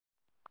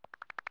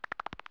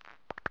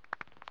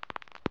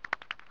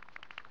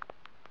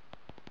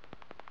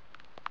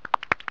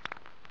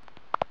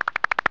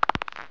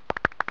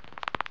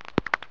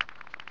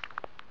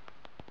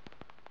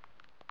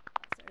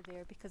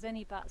here, because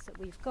any bats that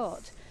we've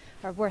got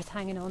are worth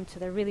hanging on to.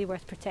 They're really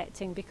worth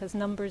protecting, because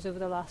numbers over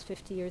the last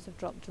 50 years have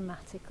dropped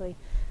dramatically,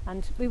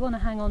 and we want to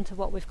hang on to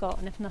what we've got,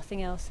 and if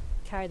nothing else,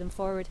 carry them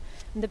forward.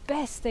 And the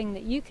best thing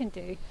that you can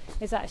do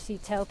is actually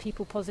tell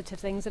people positive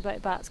things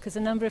about bats, because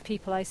a number of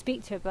people I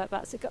speak to about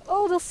bats that go,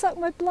 oh, they'll suck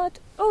my blood,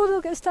 oh,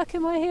 they'll get stuck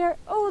in my hair,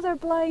 oh, they're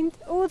blind,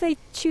 oh, they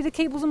chew the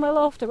cables in my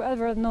loft, or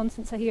whatever other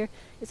nonsense I hear.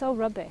 It's all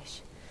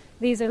rubbish.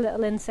 These are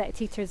little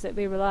insect eaters that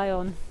we rely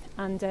on,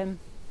 and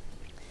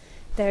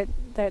they're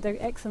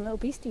excellent little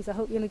beasties. I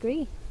hope you'll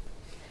agree.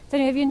 So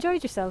anyway, have you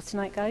enjoyed yourselves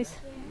tonight, guys?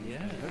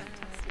 Yeah.